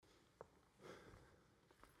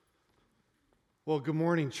Well, good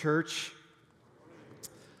morning, church.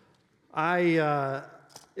 I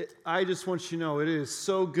just want you to know it is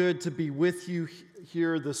so good to be with you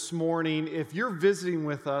here this morning. If you're visiting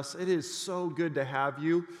with us, it is so good to have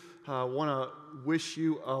you. I want to wish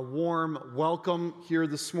you a warm welcome here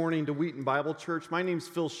this morning to Wheaton Bible Church. My name's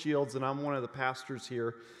Phil Shields, and I'm one of the pastors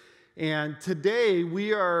here. And today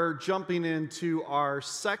we are jumping into our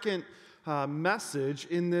second message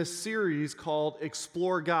in this series called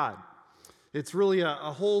Explore God. It's really a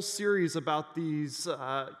whole series about these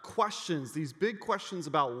questions, these big questions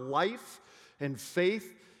about life and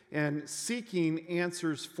faith and seeking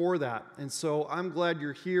answers for that. And so I'm glad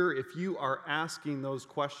you're here if you are asking those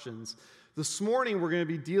questions. This morning we're going to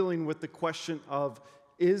be dealing with the question of,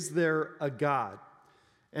 is there a God?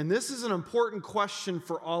 And this is an important question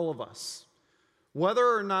for all of us. Whether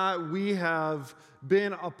or not we have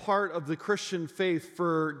been a part of the Christian faith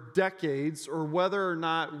for decades or whether or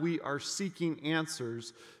not we are seeking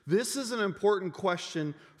answers, this is an important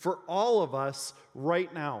question for all of us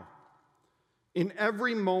right now. In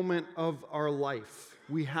every moment of our life,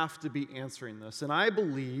 we have to be answering this. And I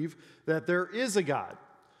believe that there is a God.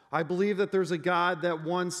 I believe that there's a God that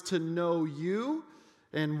wants to know you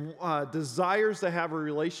and desires to have a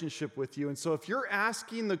relationship with you. And so if you're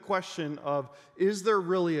asking the question of, is there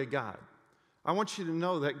really a God? I want you to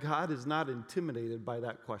know that God is not intimidated by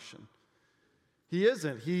that question. He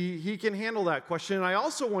isn't. He can handle that question. And I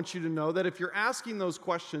also want you to know that if you're asking those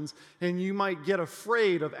questions and you might get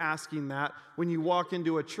afraid of asking that when you walk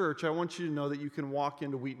into a church, I want you to know that you can walk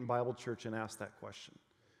into Wheaton Bible Church and ask that question.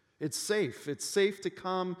 It's safe. It's safe to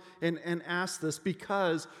come and ask this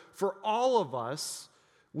because for all of us,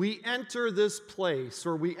 we enter this place,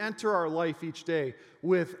 or we enter our life each day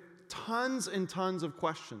with tons and tons of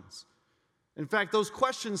questions. In fact, those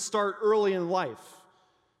questions start early in life.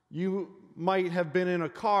 You might have been in a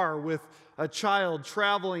car with a child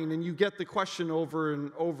traveling, and you get the question over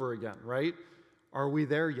and over again, right? Are we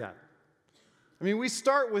there yet? I mean, we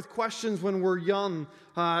start with questions when we're young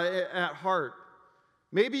at heart.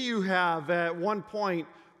 Maybe you have at one point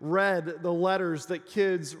read the letters that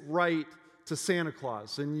kids write to Santa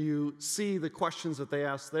Claus, and you see the questions that they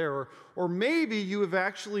ask there. Or maybe you have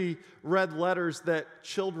actually read letters that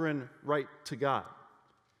children write to God.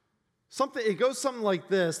 It goes something like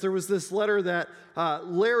this. There was this letter that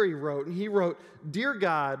Larry wrote, and he wrote, "Dear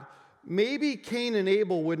God, maybe Cain and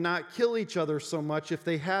Abel would not kill each other so much if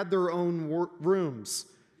they had their own rooms.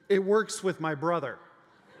 It works with my brother."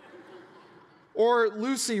 Or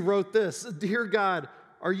Lucy wrote this, "Dear God,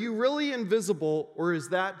 are you really invisible, or is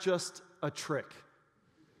that just a trick?"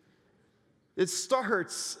 It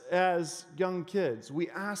starts as young kids.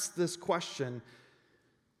 We ask this question,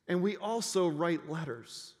 and we also write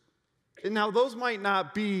letters. And now, those might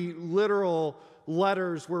not be literal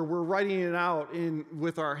letters where we're writing it out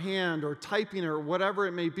with our hand or typing it or whatever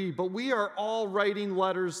it may be, but we are all writing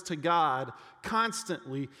letters to God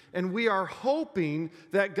constantly, and we are hoping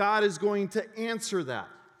that God is going to answer that.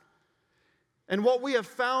 And what we have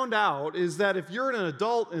found out is that if you're an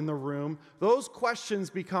adult in the room, those questions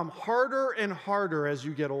become harder and harder as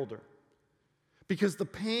you get older because the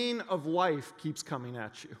pain of life keeps coming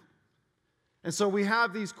at you. And so we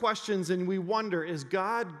have these questions and we wonder, is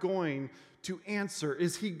God going to answer?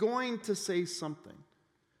 Is he going to say something?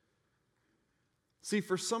 See,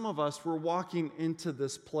 for some of us, we're walking into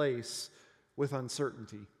this place with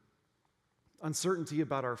uncertainty. Uncertainty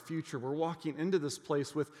about our future. We're walking into this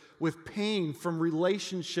place with pain from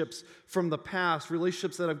relationships from the past,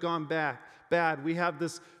 relationships that have gone bad. We have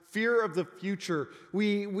this fear of the future.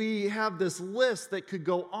 We have this list that could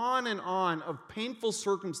go on and on of painful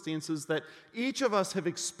circumstances that each of us have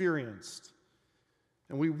experienced.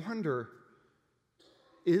 And we wonder,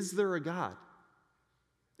 is there a God?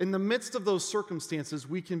 In the midst of those circumstances,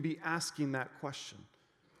 we can be asking that question.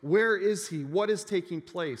 Where is he? What is taking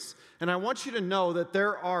place? And I want you to know that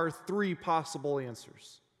there are three possible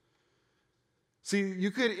answers. See, you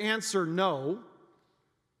could answer no,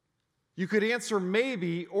 you could answer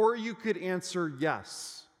maybe, or you could answer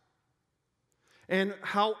yes. And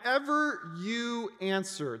however you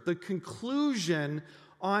answer, the conclusion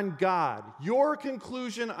on God, your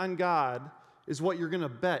conclusion on God is what you're going to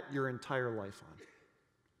bet your entire life on.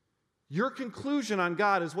 Your conclusion on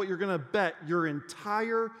God is what you're going to bet your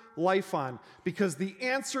entire life on, because the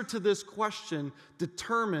answer to this question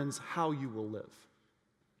determines how you will live.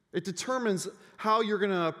 It determines how you're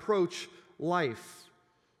going to approach life.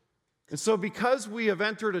 And so because we have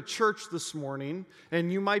entered a church this morning,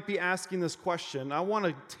 and you might be asking this question, I want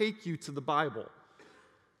to take you to the Bible.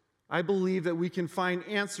 I believe that we can find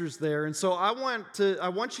answers there. And so I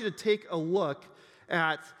want you to take a look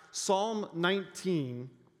at Psalm 19,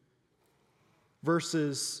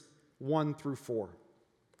 verses 1 through 4.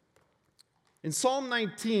 In Psalm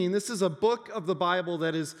 19, this is a book of the Bible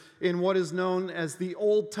that is in what is known as the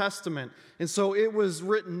Old Testament. And so it was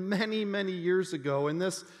written many, many years ago. And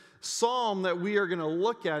this psalm that we are going to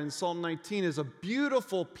look at in Psalm 19 is a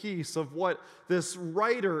beautiful piece of what this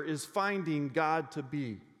writer is finding God to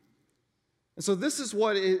be. And so this is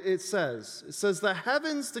what it says. It says, "The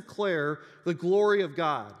heavens declare the glory of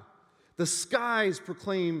God. The skies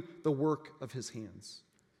proclaim the work of his hands.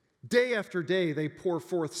 Day after day they pour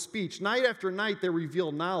forth speech. Night after night they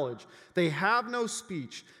reveal knowledge. They have no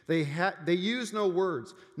speech. They use no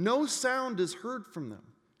words. No sound is heard from them.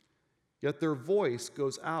 Yet their voice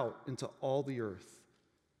goes out into all the earth.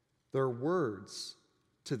 Their words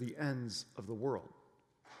to the ends of the world."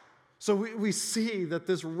 So we see that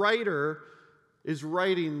this writer is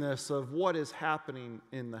writing this of what is happening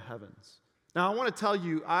in the heavens. Now, I want to tell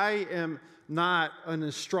you, I am not an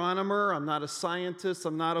astronomer, I'm not a scientist,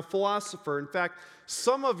 I'm not a philosopher. In fact,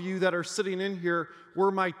 some of you that are sitting in here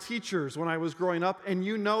were my teachers when I was growing up, and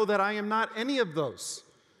you know that I am not any of those.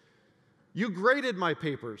 You graded my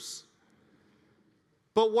papers.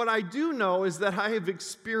 But what I do know is that I have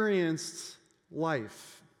experienced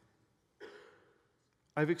life.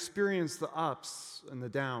 I've experienced the ups and the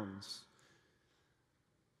downs.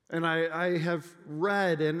 And I have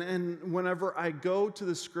read, and whenever I go to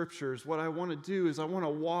the scriptures, what I want to do is I want to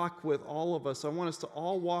walk with all of us. I want us to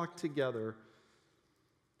all walk together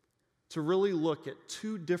to really look at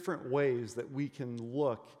two different ways that we can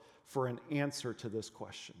look for an answer to this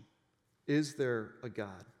question. Is there a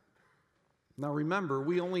God? Now remember,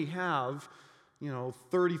 we only have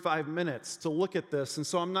 35 minutes to look at this. And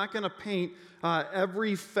so I'm not going to paint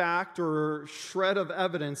every fact or shred of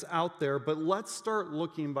evidence out there, but let's start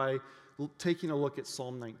looking by taking a look at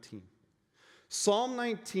Psalm 19. Psalm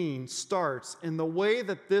 19 starts in the way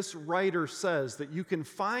that this writer says that you can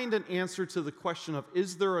find an answer to the question of,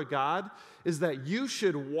 is there a God? Is that you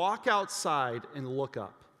should walk outside and look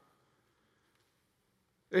up.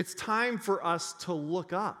 It's time for us to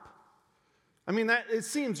look up. I mean, it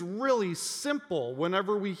seems really simple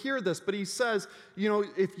whenever we hear this, but he says,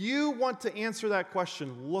 if you want to answer that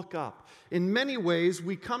question, look up. In many ways,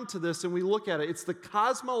 we come to this and we look at it. It's the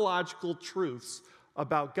cosmological truths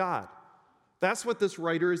about God. That's what this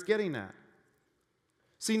writer is getting at.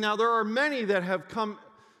 See, now there are many that have come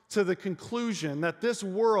to the conclusion that this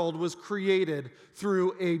world was created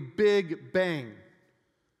through a big bang.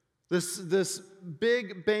 This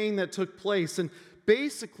big bang that took place. And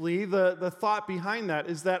basically, the thought behind that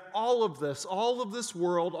is that all of this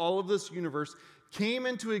world, all of this universe came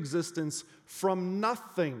into existence from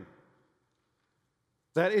nothing.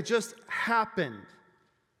 That it just happened.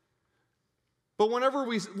 But whenever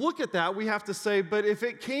we look at that, we have to say, but if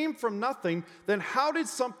it came from nothing, then how did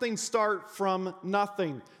something start from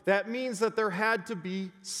nothing? That means that there had to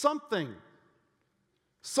be something.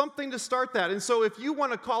 Something to start that. And so if you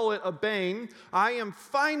want to call it a bang, I am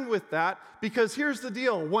fine with that, because here's the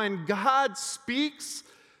deal. When God speaks,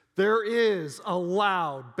 there is a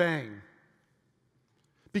loud bang.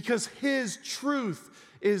 Because his truth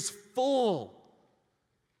is full.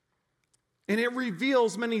 And it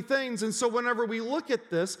reveals many things. And so whenever we look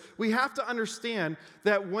at this, we have to understand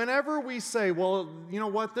that whenever we say, well, you know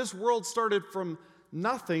what, this world started from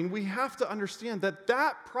nothing, we have to understand that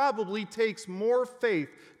that probably takes more faith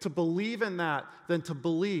to believe in that than to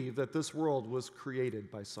believe that this world was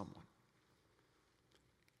created by someone.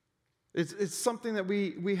 It's something that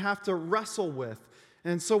we have to wrestle with.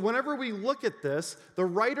 And so whenever we look at this, the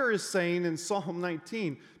writer is saying in Psalm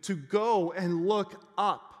 19 to go and look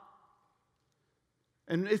up.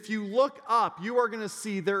 And if you look up, you are going to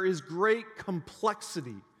see there is great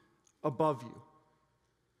complexity above you.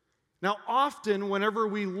 Now, often, whenever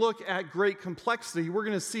we look at great complexity, we're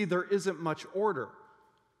going to see there isn't much order.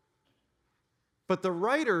 But the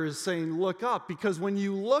writer is saying, look up, because when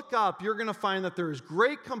you look up, you're going to find that there is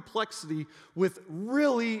great complexity with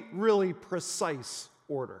really, really precise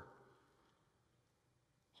order.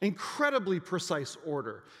 Incredibly precise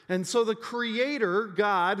order. And so the Creator,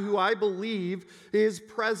 God, who I believe is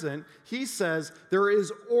present, he says there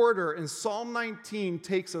is order, and Psalm 19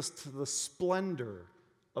 takes us to the splendor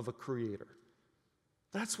of a creator.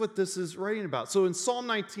 That's what this is writing about. So in Psalm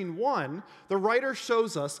 19:1, the writer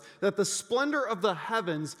shows us that the splendor of the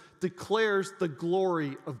heavens declares the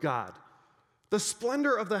glory of God. The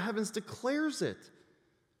splendor of the heavens declares it.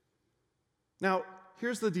 Now,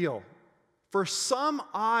 here's the deal. For some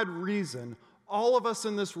odd reason, all of us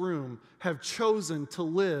in this room have chosen to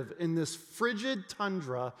live in this frigid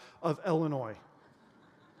tundra of Illinois.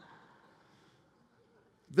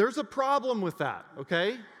 There's a problem with that,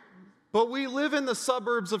 okay? But we live in the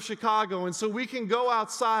suburbs of Chicago, and so we can go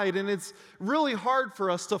outside, and it's really hard for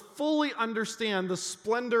us to fully understand the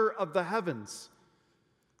splendor of the heavens.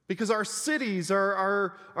 Because our cities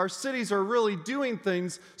are really doing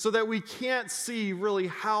things so that we can't see really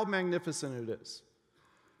how magnificent it is.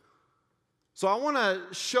 So I want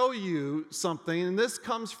to show you something, and this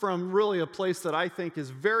comes from really a place that I think is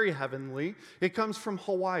very heavenly. It comes from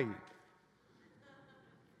Hawaii.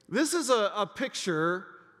 This is a picture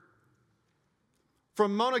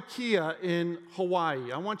from Mauna Kea in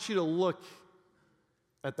Hawaii. I want you to look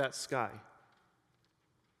at that sky.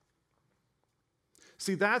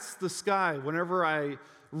 See, that's the sky. Whenever I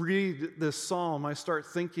read this psalm, I start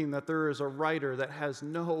thinking that there is a writer that has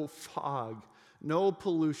no fog, no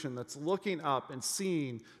pollution, that's looking up and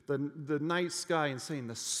seeing the night sky and saying,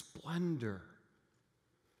 the splendor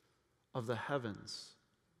of the heavens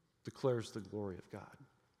declares the glory of God.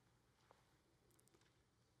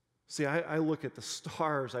 See, I look at the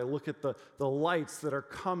stars, I look at the lights that are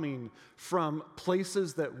coming from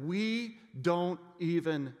places that we don't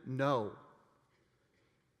even know.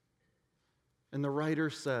 And the writer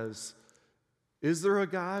says, is there a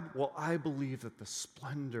God? Well, I believe that the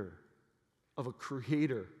splendor of a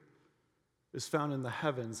creator is found in the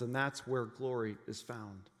heavens, and that's where glory is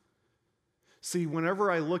found. See, whenever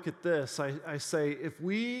I look at this, I say, if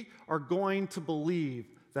we are going to believe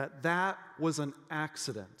that that was an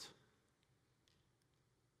accident,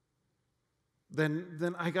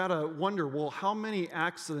 then I gotta wonder, well, how many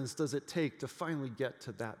accidents does it take to finally get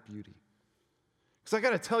to that beauty? Because I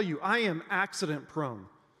gotta tell you, I am accident prone.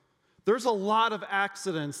 There's a lot of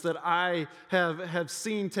accidents that I have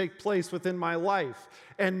seen take place within my life.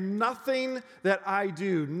 And nothing that I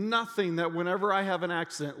do, nothing that whenever I have an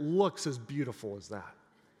accident looks as beautiful as that.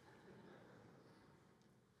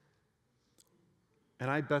 And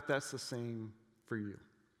I bet that's the same for you.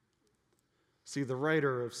 See, the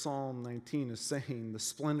writer of Psalm 19 is saying, the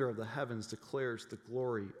splendor of the heavens declares the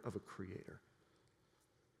glory of a creator.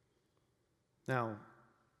 Now,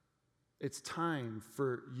 it's time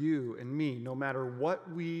for you and me, no matter what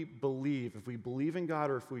we believe, if we believe in God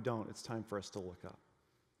or if we don't, it's time for us to look up.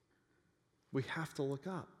 We have to look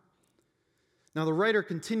up. Now, the writer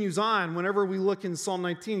continues on, whenever we look in Psalm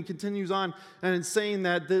 19, he continues on and it's saying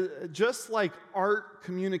that just like art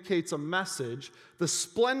communicates a message, the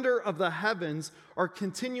splendor of the heavens are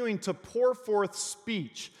continuing to pour forth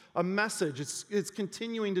speech, a message. It's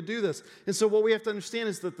continuing to do this. And so what we have to understand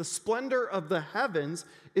is that the splendor of the heavens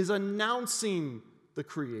is announcing the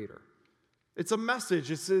Creator. It's a message.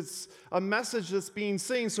 It's a message that's being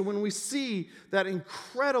seen. So when we see that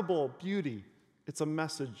incredible beauty, it's a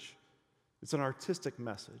message. It's an artistic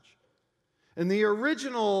message. In the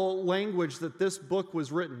original language that this book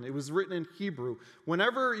was written, it was written in Hebrew.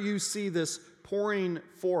 Whenever you see this pouring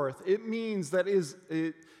forth, it means that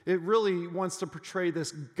it really wants to portray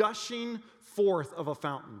this gushing forth of a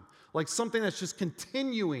fountain. Like something that's just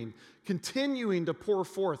continuing to pour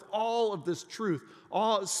forth all of this truth,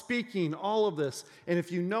 speaking all of this. And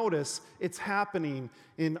if you notice, it's happening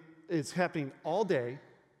all day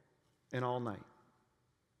and all night.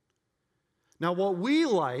 Now, what we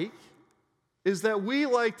like is that we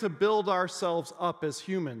like to build ourselves up as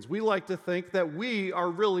humans. We like to think that we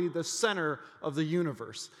are really the center of the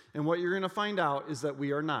universe. And what you're going to find out is that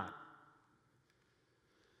we are not.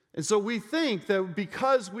 And so we think that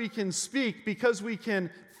because we can speak, because we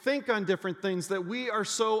can think on different things, that we are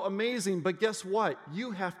so amazing. But guess what?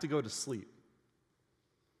 You have to go to sleep.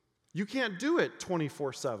 You can't do it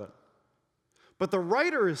 24/7. But the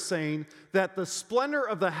writer is saying that the splendor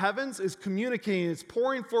of the heavens is communicating, it's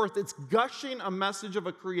pouring forth, it's gushing a message of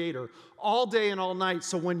a creator all day and all night.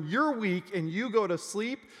 So when you're weak and you go to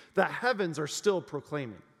sleep, the heavens are still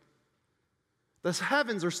proclaiming. The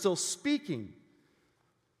heavens are still speaking.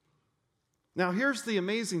 Now, here's the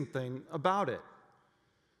amazing thing about it.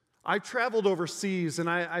 I traveled overseas and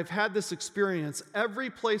I've had this experience every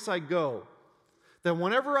place I go. That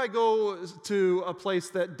whenever I go to a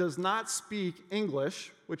place that does not speak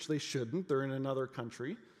English, which they shouldn't, they're in another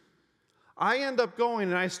country, I end up going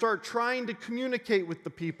and I start trying to communicate with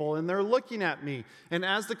the people, and they're looking at me. And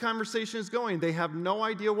as the conversation is going, they have no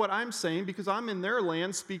idea what I'm saying because I'm in their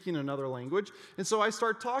land speaking another language. And so I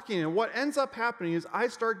start talking, and what ends up happening is I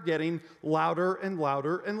start getting louder and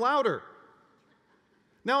louder and louder.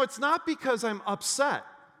 Now, it's not because I'm upset.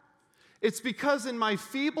 It's because in my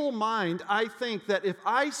feeble mind, I think that if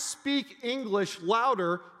I speak English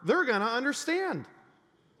louder, they're going to understand.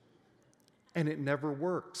 And it never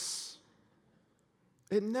works.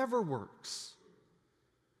 It never works.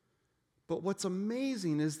 But what's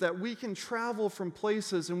amazing is that we can travel from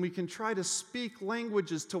places and we can try to speak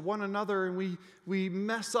languages to one another and we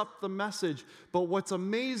mess up the message. But what's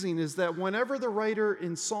amazing is that whenever the writer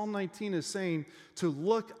in Psalm 19 is saying to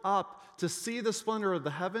look up to see the splendor of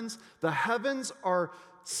the heavens are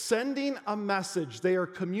sending a message. They are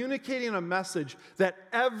communicating a message that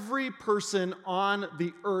every person on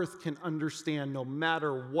the earth can understand no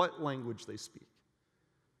matter what language they speak.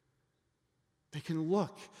 They can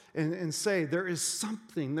look and say, there is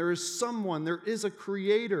something, there is someone, there is a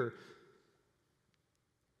creator.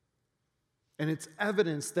 And it's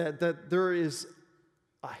evidence that there is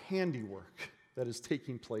a handiwork that is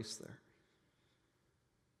taking place there.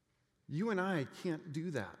 You and I can't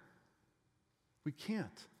do that. We can't.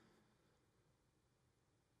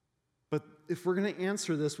 But if we're going to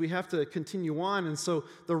answer this, we have to continue on. And so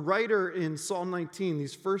the writer in Psalm 19,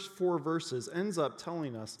 these first 4 verses, ends up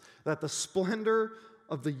telling us that the splendor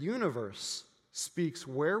of the universe speaks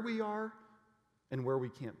where we are and where we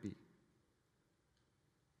can't be.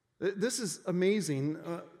 This is amazing.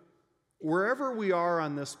 Wherever we are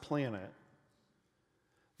on this planet,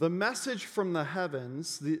 the message from the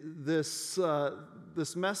heavens, this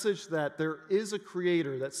message that there is a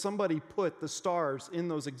creator, that somebody put the stars in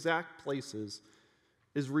those exact places,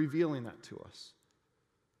 is revealing that to us.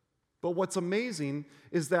 But what's amazing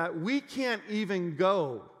is that we can't even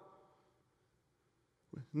go.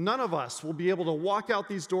 None of us will be able to walk out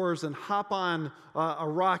these doors and hop on a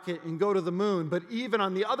rocket and go to the moon. But even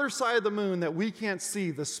on the other side of the moon that we can't see,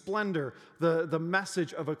 the splendor, the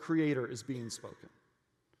message of a creator is being spoken.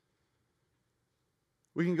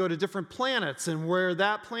 We can go to different planets, and where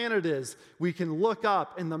that planet is, we can look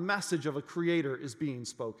up, and the message of a creator is being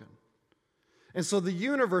spoken. And so the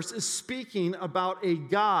universe is speaking about a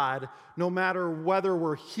God, no matter whether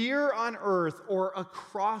we're here on earth or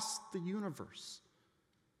across the universe.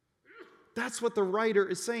 That's what the writer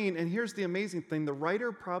is saying. And here's the amazing thing. The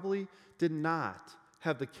writer probably did not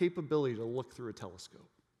have the capability to look through a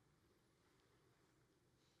telescope.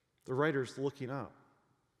 The writer's looking up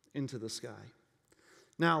into the sky.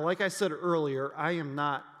 Now, like I said earlier, I am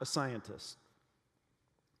not a scientist.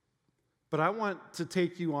 But I want to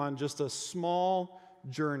take you on just a small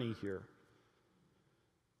journey here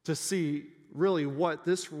to see really what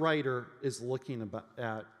this writer is looking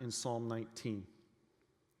at in Psalm 19.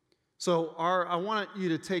 So I want you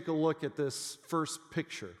to take a look at this first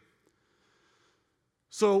picture.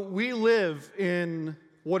 So we live in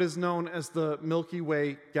what is known as the Milky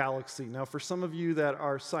Way galaxy. Now, for some of you that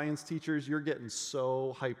are science teachers, you're getting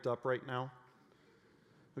so hyped up right now.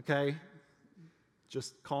 Okay?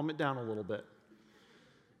 Just calm it down a little bit.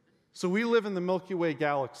 So we live in the Milky Way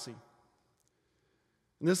galaxy.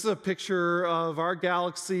 And this is a picture of our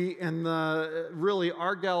galaxy, and really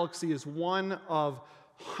our galaxy is one of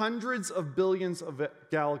hundreds of billions of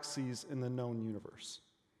galaxies in the known universe.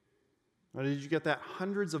 Now, did you get that?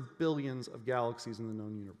 Hundreds of billions of galaxies in the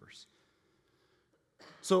known universe.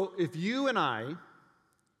 So if you and I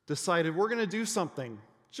decided we're going to do something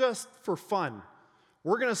just for fun,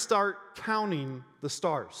 we're going to start counting the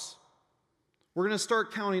stars. We're going to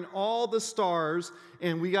start counting all the stars,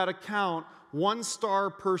 and we got to count 1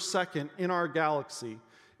 star per second in our galaxy.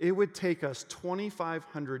 It would take us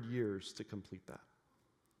 2,500 years to complete that.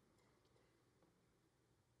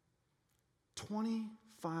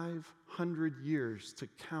 2,500 years to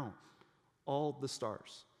count all the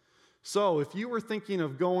stars. So if you were thinking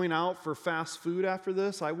of going out for fast food after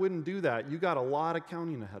this, I wouldn't do that. You got a lot of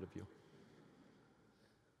counting ahead of you.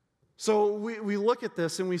 So we look at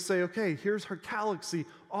this and we say, okay, here's our galaxy,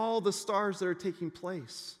 all the stars that are taking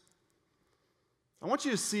place. I want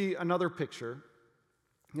you to see another picture.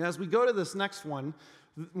 And as we go to this next one,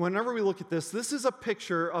 whenever we look at this, this is a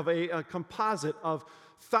picture of a composite of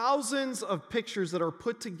thousands of pictures that are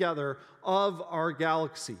put together of our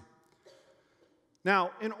galaxy.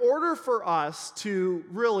 Now, in order for us to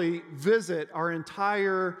really visit our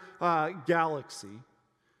entire galaxy,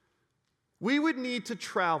 we would need to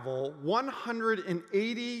travel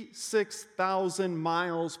 186,000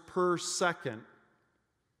 miles per second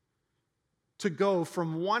to go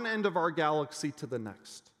from one end of our galaxy to the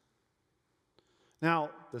next.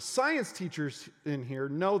 Now, the science teachers in here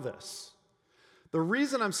know this. The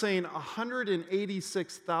reason I'm saying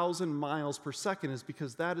 186,000 miles per second is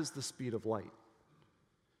because that is the speed of light.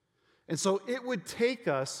 And so it would take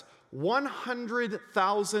us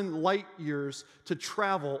 100,000 light years to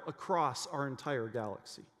travel across our entire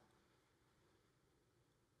galaxy.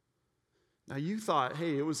 Now, you thought,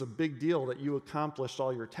 hey, it was a big deal that you accomplished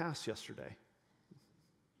all your tasks yesterday.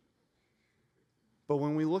 But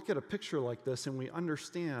when we look at a picture like this and we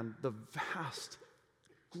understand the vast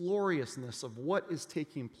gloriousness of what is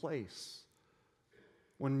taking place,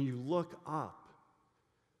 when you look up,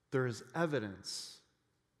 there is evidence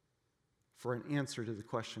for an answer to the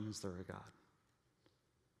question, is there a God?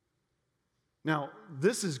 Now,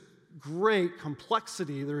 this is great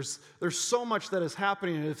complexity. There's so much that is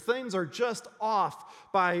happening. And if things are just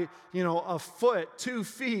off by, a foot, 2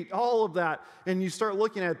 feet, all of that, and you start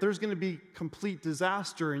looking at it, there's going to be complete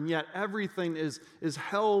disaster. And yet everything is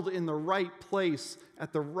held in the right place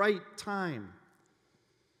at the right time.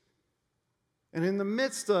 And in the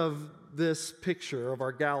midst of this picture of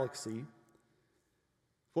our galaxy,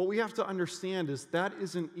 what we have to understand is that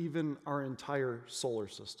isn't even our entire solar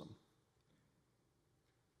system.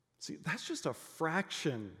 See, that's just a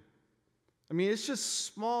fraction. I mean, it's just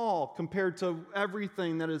small compared to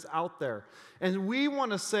everything that is out there. And we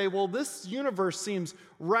want to say, well, this universe seems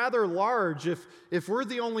rather large. If we're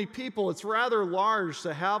the only people, it's rather large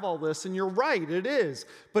to have all this. And you're right, it is.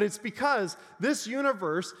 But it's because this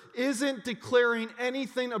universe isn't declaring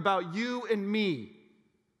anything about you and me.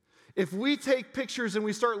 If we take pictures and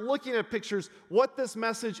we start looking at pictures, what this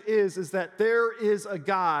message is that there is a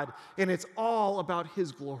God, and it's all about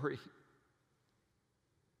His glory.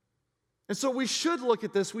 And so we should look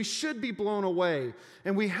at this, we should be blown away,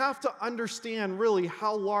 and we have to understand really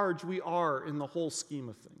how large we are in the whole scheme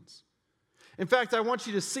of things. In fact, I want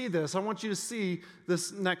you to see this. I want you to see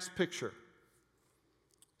this next picture.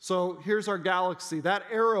 So here's our galaxy. That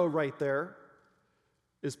arrow right there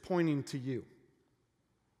is pointing to you.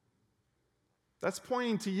 That's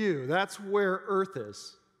pointing to you. That's where Earth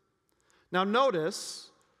is. Now notice,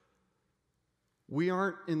 we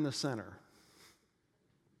aren't in the center.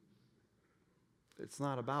 It's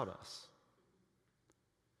not about us.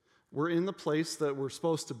 We're in the place that we're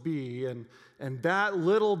supposed to be, and that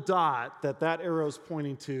little dot that arrow's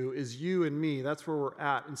pointing to is you and me. That's where we're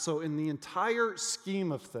at. And so in the entire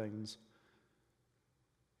scheme of things,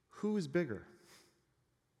 who is bigger?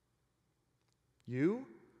 You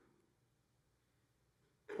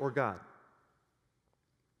or God?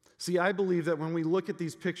 See, I believe that when we look at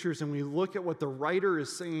these pictures and we look at what the writer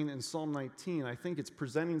is saying in Psalm 19, I think it's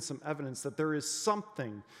presenting some evidence that there is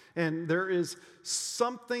something, and there is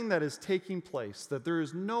something that is taking place, that there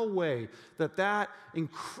is no way that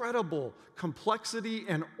incredible complexity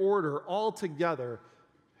and order all together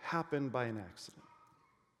happened by an accident.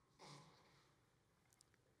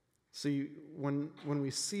 See, when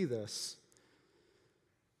we see this,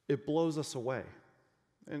 it blows us away.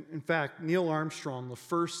 And in fact, Neil Armstrong, the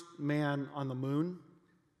first man on the moon,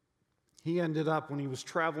 he ended up, when he was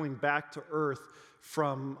traveling back to Earth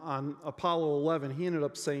on Apollo 11, he ended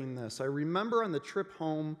up saying this: I remember on the trip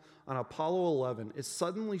home on Apollo 11, it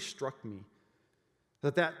suddenly struck me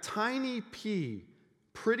that tiny pea,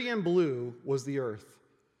 pretty and blue, was the Earth.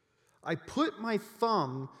 I put my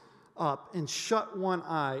thumb up and shut one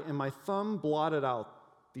eye, and my thumb blotted out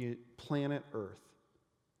the planet Earth.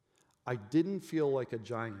 I didn't feel like a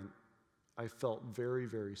giant. I felt very,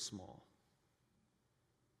 very small.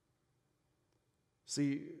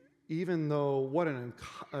 See, even though what an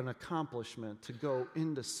accomplishment to go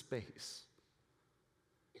into space,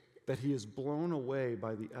 that he is blown away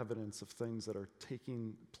by the evidence of things that are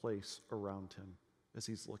taking place around him as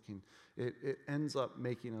he's looking. It ends up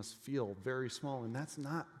making us feel very small, and that's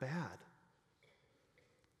not bad.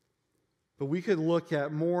 But we could look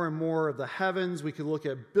at more and more of the heavens, we could look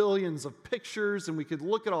at billions of pictures, and we could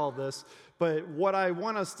look at all this. But what I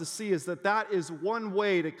want us to see is that is one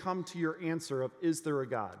way to come to your answer of, is there a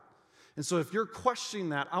God? And so if you're questioning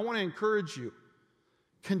that, I want to encourage you,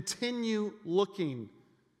 continue looking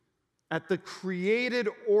at the created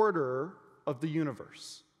order of the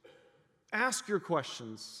universe. Ask your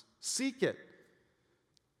questions, seek it.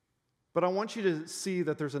 But I want you to see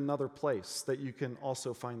that there's another place that you can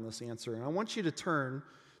also find this answer. And I want you to turn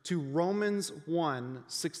to Romans 1,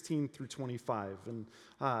 16 through 25. And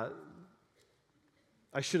I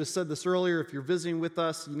should have said this earlier. If you're visiting with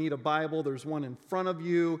us, you need a Bible. There's one in front of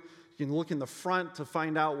you. You can look in the front to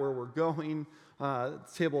find out where we're going,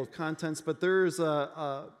 table of contents. But there's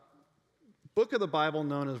a book of the Bible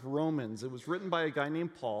known as Romans. It was written by a guy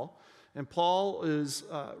named Paul. And Paul is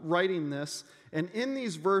writing this. And in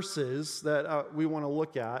these verses that we want to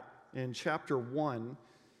look at in chapter 1,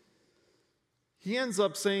 he ends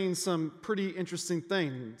up saying some pretty interesting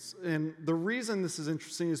things. And the reason this is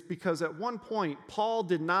interesting is because at one point, Paul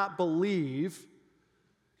did not believe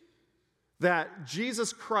that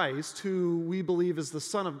Jesus Christ, who we believe is the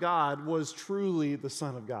Son of God, was truly the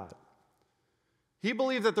Son of God. He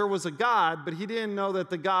believed that there was a God, but he didn't know that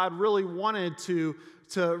the God really wanted to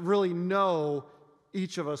really know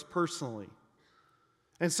each of us personally.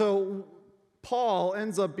 And so Paul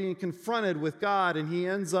ends up being confronted with God, and he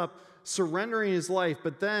ends up surrendering his life.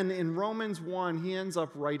 But then in Romans 1, he ends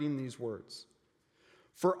up writing these words.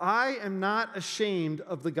 For I am not ashamed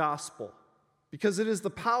of the gospel, because it is the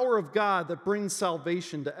power of God that brings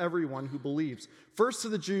salvation to everyone who believes, first to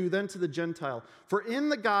the Jew, then to the Gentile. For in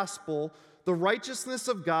the gospel, the righteousness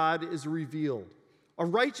of God is revealed, a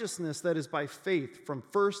righteousness that is by faith from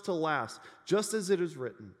first to last, just as it is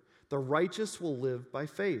written, the righteous will live by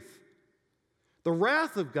faith. The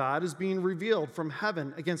wrath of God is being revealed from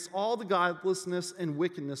heaven against all the godlessness and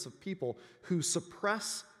wickedness of people who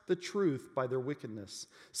suppress the truth by their wickedness,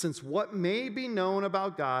 since what may be known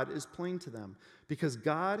about God is plain to them, because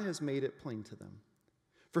God has made it plain to them.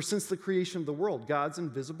 For since the creation of the world, God's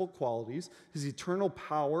invisible qualities, his eternal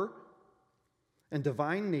power and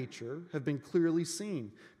divine nature have been clearly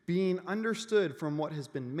seen, being understood from what has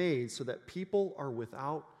been made, so that people are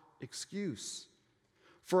without excuse.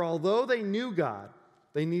 For although they knew God,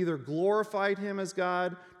 they neither glorified him as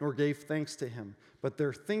God nor gave thanks to him, but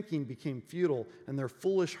their thinking became futile and their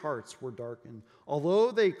foolish hearts were darkened.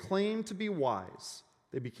 Although they claimed to be wise,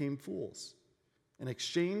 they became fools and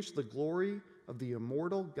exchanged the glory of the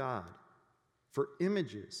immortal God for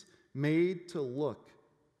images made to look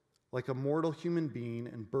like a mortal human being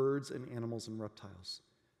and birds and animals and reptiles.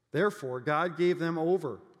 Therefore, God gave them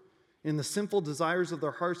over in the sinful desires of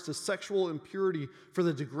their hearts to sexual impurity for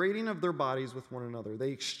the degrading of their bodies with one another. They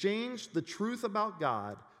exchanged the truth about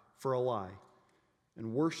God for a lie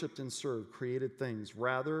and worshiped and served created things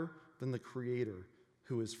rather than the Creator,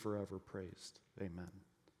 who is forever praised. Amen.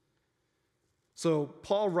 So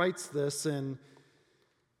Paul writes this, and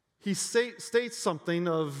he states something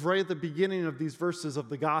of right at the beginning of these verses of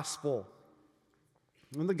the gospel.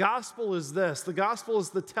 And the gospel is this. The gospel is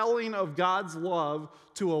the telling of God's love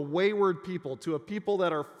to a wayward people, to a people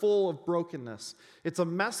that are full of brokenness. It's a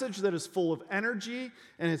message that is full of energy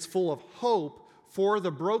and it's full of hope for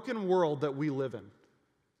the broken world that we live in.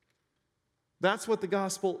 That's what the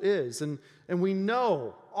gospel is. And we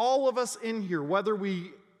know, all of us in here, whether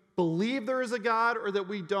we believe there is a God or that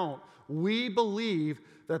we don't, we believe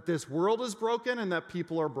that this world is broken and that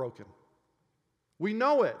people are broken. We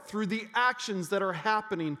know it through the actions that are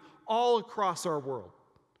happening all across our world.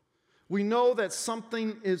 We know that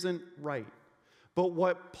something isn't right. But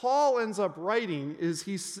what Paul ends up writing is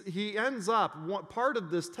he ends up, part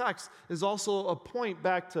of this text is also a point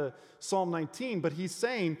back to Psalm 19, but he's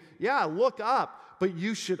saying, yeah, look up, but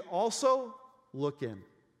you should also look in.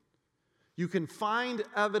 You can find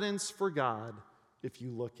evidence for God if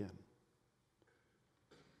you look in.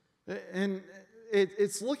 And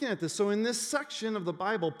it's looking at this. So in this section of the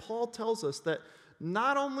Bible, Paul tells us that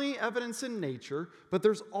not only evidence in nature, but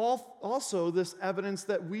there's also this evidence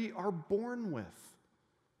that we are born with,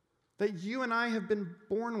 that you and I have been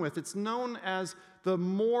born with. It's known as the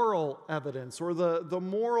moral evidence or the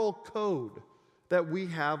moral code that we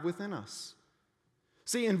have within us.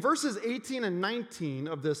 See, in verses 18 and 19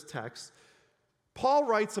 of this text, Paul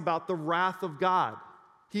writes about the wrath of God.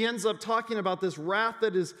 He ends up talking about this wrath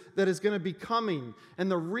that is going to be coming. And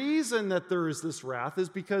the reason that there is this wrath is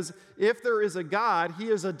because if there is a God, he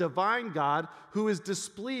is a divine God who is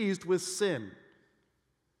displeased with sin.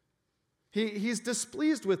 He's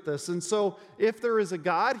displeased with this. And so if there is a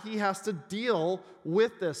God, he has to deal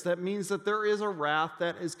with this. That means that there is a wrath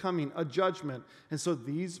that is coming, a judgment. And so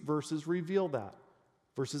these verses reveal that,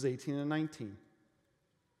 verses 18 and 19.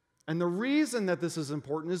 And the reason that this is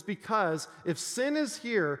important is because if sin is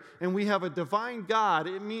here and we have a divine God,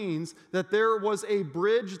 it means that there was a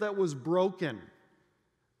bridge that was broken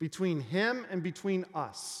between him and between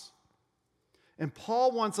us. And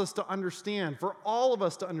Paul wants us to understand, for all of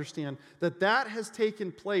us to understand, that that has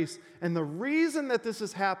taken place. And the reason that this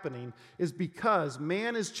is happening is because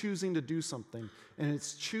man is choosing to do something, and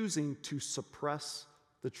it's choosing to suppress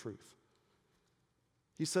the truth.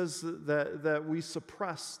 He says that we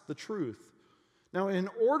suppress the truth. Now, in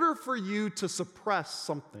order for you to suppress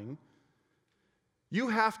something, you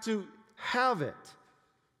have to have it.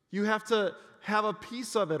 You have to have a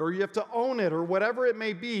piece of it, or you have to own it, or whatever it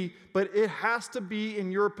may be, but it has to be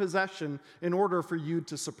in your possession in order for you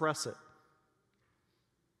to suppress it.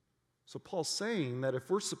 So Paul's saying that if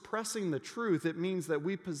we're suppressing the truth, it means that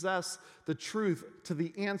we possess the truth to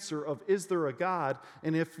the answer of, is there a God?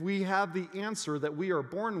 And if we have the answer that we are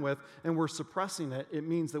born with and we're suppressing it, it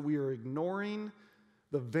means that we are ignoring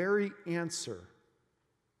the very answer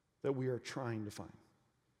that we are trying to find.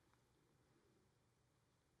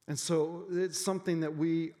 And so it's something that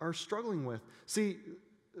we are struggling with. See,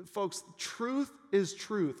 folks, truth is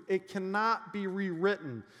truth. It cannot be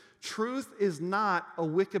rewritten. Truth is not a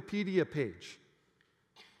Wikipedia page.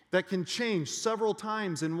 that can change several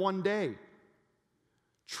times in one day.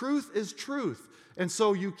 Truth is truth. And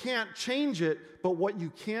so you can't change it, but what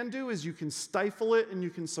you can do is you can stifle it and you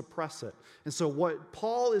can suppress it. And so what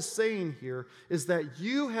Paul is saying here is that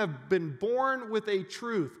you have been born with a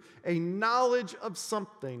truth, a knowledge of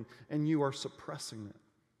something, and you are suppressing it.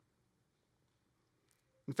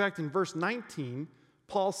 In fact, in verse 19,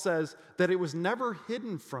 Paul says that it was never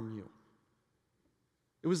hidden from you.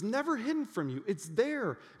 It was never hidden from you. It's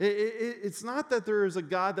there. It's not that there is a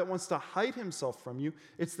God that wants to hide himself from you.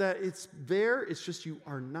 It's that it's there. It's just you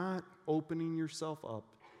are not opening yourself up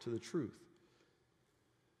to the truth.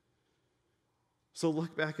 So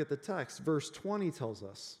look back at the text. Verse 20 tells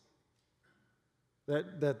us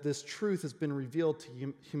that this truth has been revealed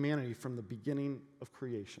to humanity from the beginning of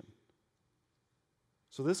creation.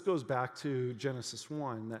 So this goes back to Genesis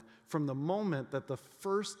 1, that from the moment that the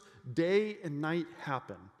first day and night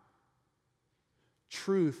happen,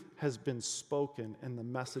 truth has been spoken and the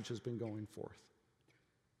message has been going forth.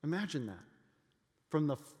 Imagine that. From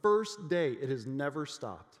the first day, it has never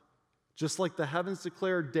stopped. Just like the heavens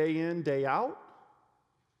declare day in, day out,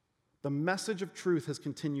 the message of truth has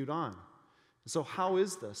continued on. So how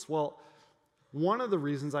is this? Well, one of the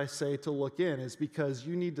reasons I say to look in is because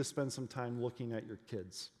you need to spend some time looking at your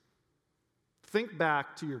kids. Think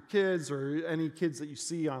back to your kids or any kids that you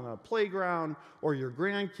see on a playground or your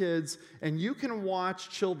grandkids, and you can watch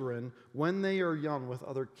children when they are young with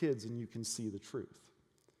other kids and you can see the truth.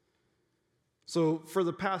 So for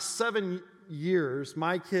the past 7 years,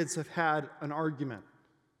 my kids have had an argument.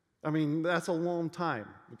 I mean, that's a long time,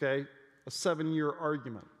 okay? A 7-year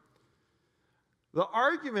argument. The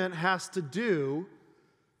argument has to do,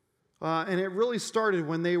 and it really started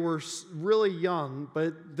when they were really young,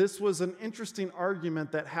 but this was an interesting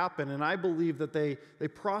argument that happened, and I believe that they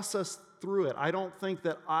processed through it. I don't think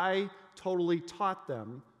that I totally taught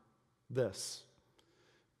them this.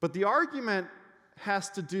 But the argument has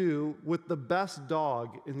to do with the best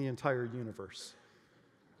dog in the entire universe,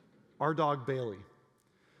 our dog Bailey.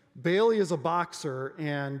 Bailey is a boxer,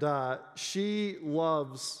 and she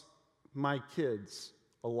loves my kids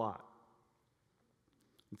a lot.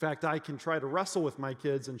 In fact, I can try to wrestle with my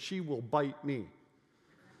kids and she will bite me.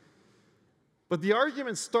 But the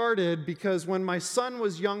argument started because when my son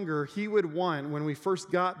was younger, he would want, when we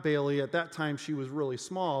first got Bailey, at that time she was really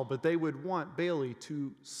small, but they would want Bailey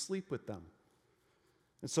to sleep with them.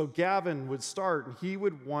 And so Gavin would start and he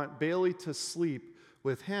would want Bailey to sleep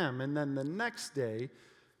with him. And then the next day,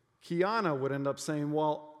 Kiana would end up saying,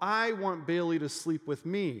 well, I want Bailey to sleep with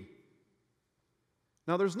me.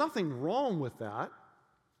 Now, there's nothing wrong with that,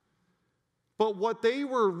 but what they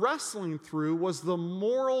were wrestling through was the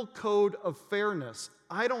moral code of fairness.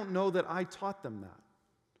 I don't know that I taught them that.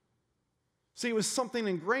 See, it was something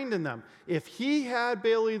ingrained in them. If he had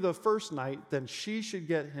Bailey the first night, then she should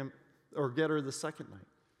get him or get her the second night.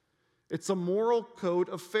 It's a moral code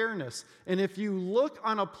of fairness. And if you look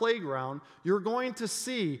on a playground, you're going to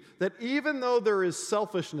see that even though there is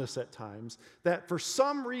selfishness at times, that for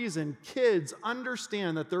some reason kids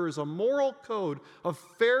understand that there is a moral code of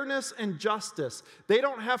fairness and justice. They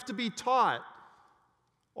don't have to be taught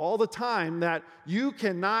all the time that you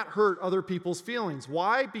cannot hurt other people's feelings.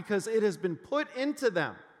 Why? Because it has been put into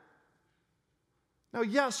them. Now,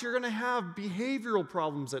 yes, you're going to have behavioral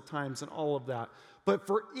problems at times and all of that. But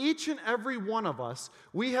for each and every one of us,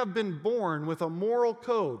 we have been born with a moral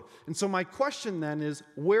code. And so my question then is,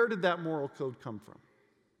 where did that moral code come from?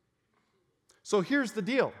 So here's the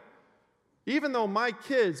deal. Even though my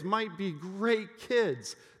kids might be great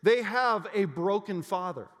kids, they have a broken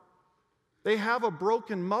father. They have a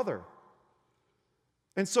broken mother.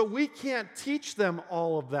 And so we can't teach them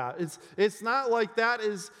all of that. It's not like that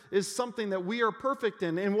is something that we are perfect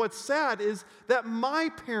in. And what's sad is that my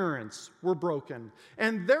parents were broken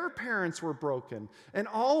and their parents were broken. And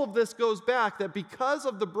all of this goes back that because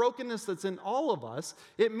of the brokenness that's in all of us,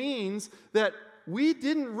 it means that we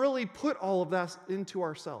didn't really put all of that into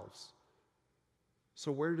ourselves.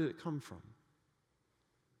 So where did it come from?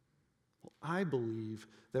 Well, I believe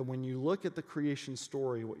that when you look at the creation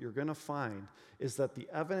story, what you're going to find is that the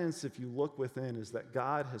evidence, if you look within, is that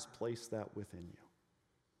God has placed that within you.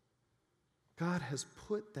 God has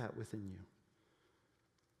put that within you.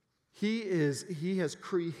 He has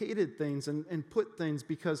created things and put things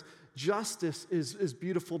because justice is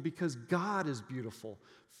beautiful because God is beautiful.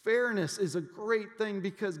 Fairness is a great thing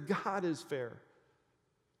because God is fair.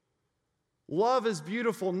 Love is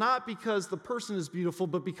beautiful not because the person is beautiful,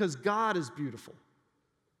 but because God is beautiful.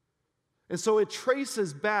 And so it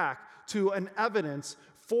traces back to an evidence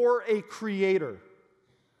for a creator.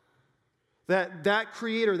 That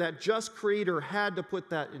creator, that just creator, had to put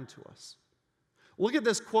that into us. Look at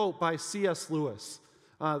this quote by C.S. Lewis,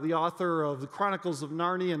 the author of the Chronicles of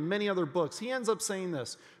Narnia and many other books. He ends up saying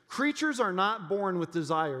this: creatures are not born with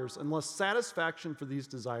desires unless satisfaction for these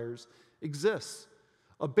desires exists.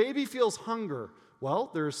 A baby feels hunger.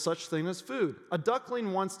 Well, there is such thing as food. A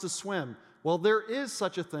duckling wants to swim. Well, there is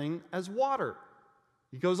such a thing as water.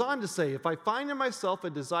 He goes on to say, if I find in myself a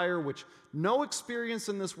desire which no experience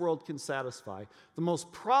in this world can satisfy, the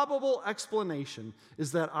most probable explanation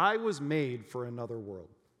is that I was made for another world.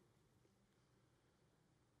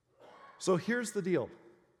 So here's the deal.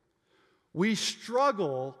 We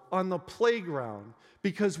struggle on the playground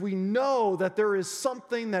because we know that there is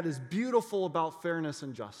something that is beautiful about fairness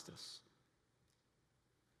and justice.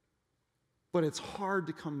 But it's hard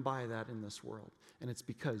to come by that in this world, and it's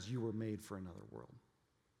because you were made for another world.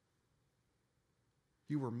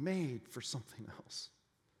 You were made for something else.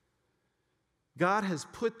 God has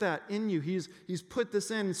put that in you. He's put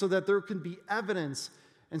this in so that there can be evidence.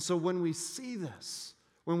 And so when we see this,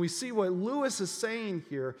 when we see what Lewis is saying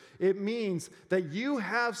here, it means that you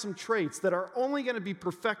have some traits that are only going to be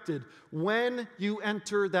perfected when you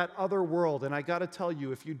enter that other world. And I got to tell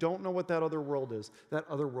you, if you don't know what that other world is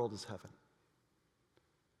heaven.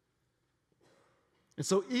 And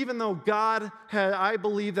so even though I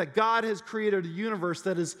believe that God has created a universe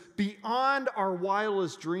that is beyond our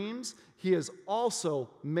wildest dreams, He has also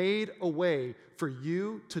made a way for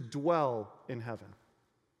you to dwell in heaven.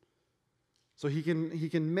 So He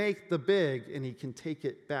can make the big and He can take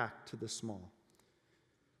it back to the small.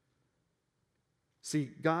 See,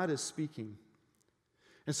 God is speaking.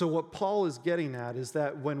 And so what Paul is getting at is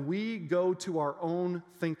that when we go to our own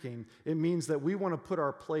thinking, it means that we want to put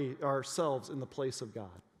ourselves in the place of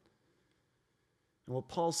God. And what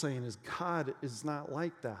Paul's saying is God is not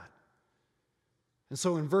like that. And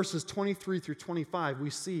so in verses 23 through 25,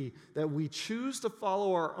 we see that we choose to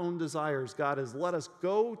follow our own desires. God has let us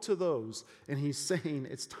go to those, and He's saying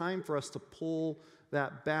it's time for us to pull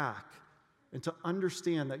that back and to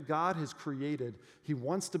understand that God has created. He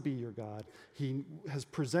wants to be your God. He has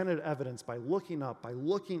presented evidence by looking up, by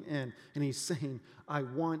looking in, and He's saying, I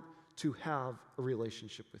want to have a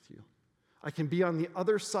relationship with you. I can be on the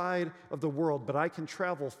other side of the world, but I can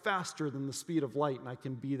travel faster than the speed of light, and I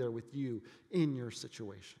can be there with you in your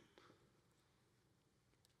situation.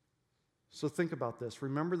 So think about this.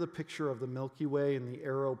 Remember the picture of the Milky Way and the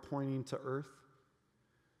arrow pointing to Earth?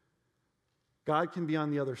 God can be on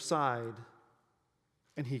the other side,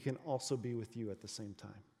 and He can also be with you at the same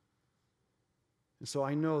time. And so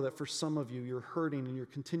I know that for some of you, you're hurting and you're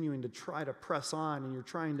continuing to try to press on and you're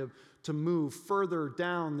trying to move further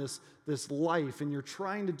down this life and you're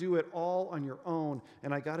trying to do it all on your own.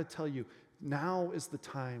 And I got to tell you, now is the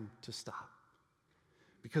time to stop.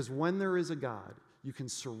 Because when there is a God, you can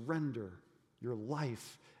surrender your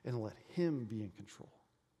life and let Him be in control.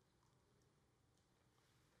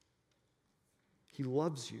 He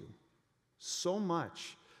loves you so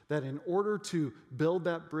much that in order to build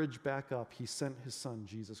that bridge back up, He sent His Son,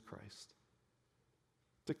 Jesus Christ,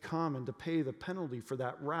 to come and to pay the penalty for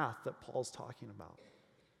that wrath that Paul's talking about.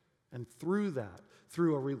 And through that,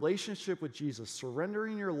 through a relationship with Jesus,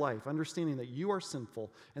 surrendering your life, understanding that you are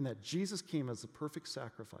sinful and that Jesus came as the perfect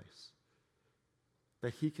sacrifice,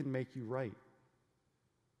 that He can make you right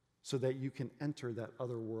so that you can enter that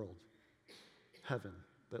other world, heaven,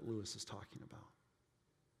 that Lewis is talking about.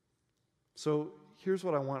 So here's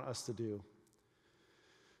what I want us to do.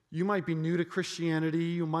 You might be new to Christianity.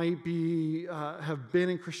 You might be have been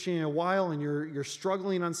in Christianity a while, and you're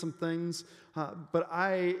struggling on some things. But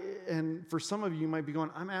for some of you, you might be going,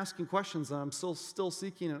 I'm asking questions, and I'm still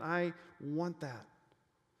seeking, and I want that.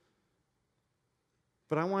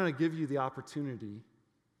 But I want to give you the opportunity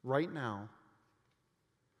right now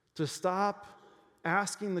to stop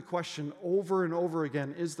asking the question over and over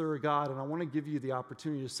again, is there a God? And I want to give you the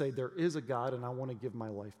opportunity to say, there is a God, and I want to give my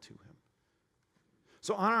life to Him.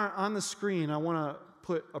 So on the screen, I want to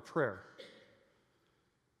put a prayer.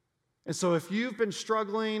 And so if you've been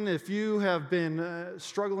struggling, if you have been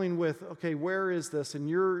struggling with, okay, where is this? And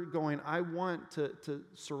you're going, I want to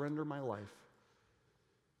surrender my life.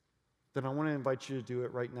 Then I want to invite you to do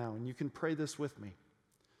it right now. And you can pray this with me.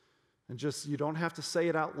 And you don't have to say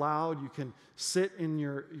it out loud. You can sit in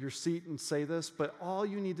your seat and say this, but all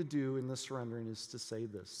you need to do in this surrendering is to say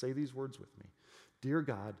this. Say these words with me. Dear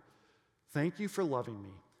God, thank you for loving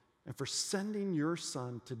me and for sending your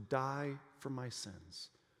Son to die for my sins.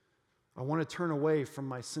 I want to turn away from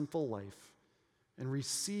my sinful life and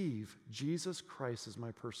receive Jesus Christ as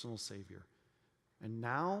my personal Savior. And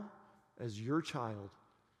now, as your child,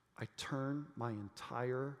 I turn my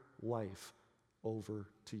entire life over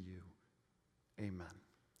to you. Amen.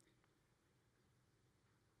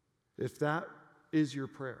 If that is your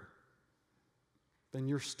prayer, then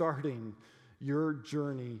you're starting your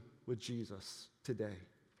journey with Jesus today.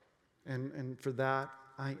 And for that,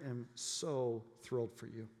 I am so thrilled for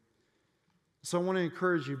you. So I want to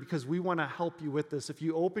encourage you, because we want to help you with this. If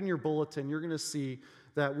you open your bulletin, you're going to see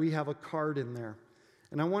that we have a card in there.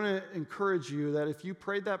 And I want to encourage you that if you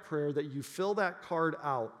prayed that prayer, that you fill that card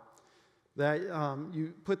out, that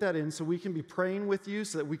you put that in so we can be praying with you,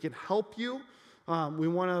 so that we can help you. We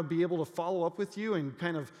want to be able to follow up with you and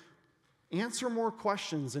kind of answer more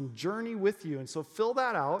questions and journey with you. And so fill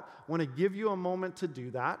that out. I want to give you a moment to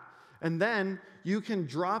do that. And then you can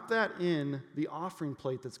drop that in the offering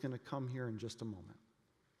plate that's going to come here in just a moment.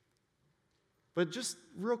 But just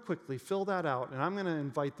real quickly, fill that out. And I'm going to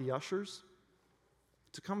invite the ushers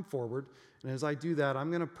to come forward. And as I do that, I'm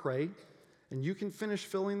going to pray. And you can finish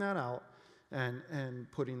filling that out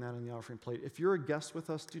and putting that in the offering plate. If you're a guest with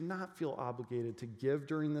us, do not feel obligated to give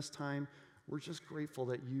during this time. We're just grateful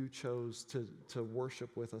that you chose to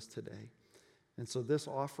worship with us today. And so this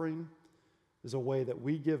offering is a way that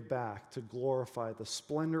we give back to glorify the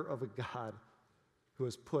splendor of a God who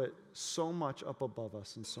has put so much up above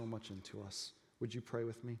us and so much into us. Would you pray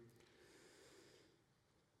with me?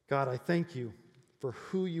 God, I thank you for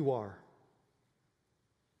who you are.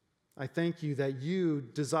 I thank you that you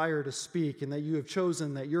desire to speak and that you have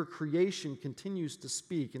chosen that your creation continues to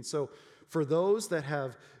speak. And so for those that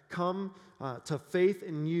have come to faith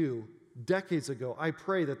in you decades ago, I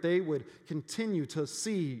pray that they would continue to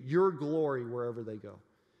see your glory wherever they go,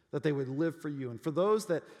 that they would live for you. And for those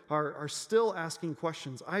that are still asking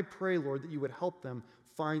questions, I pray, Lord, that you would help them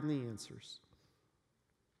find the answers.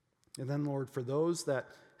 And then, Lord, for those that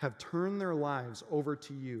have turned their lives over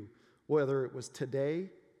to you, whether it was today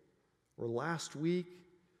or last week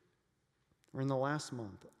or in the last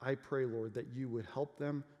month, I pray, Lord, that you would help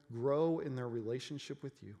them grow in their relationship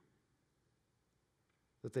with you,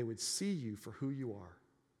 that they would see you for who you are,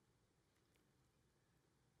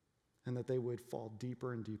 and that they would fall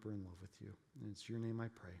deeper and deeper in love with you. And it's your name I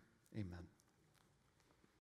pray. Amen.